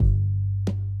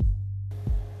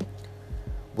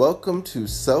Welcome to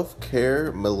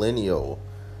Self-Care Millennial.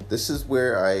 This is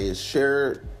where I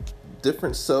share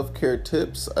different self-care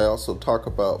tips. I also talk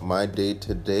about my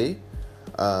day-to-day,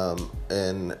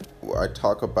 and I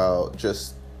talk about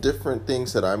just different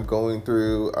things that I'm going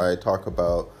through. I talk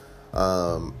about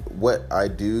what I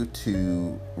do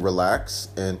to relax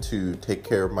and to take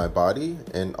care of my body,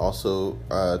 and also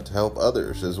to help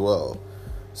others as well.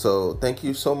 So thank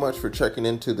you so much for checking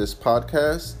into this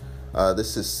podcast.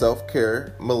 This is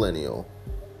Self-Care Millennial.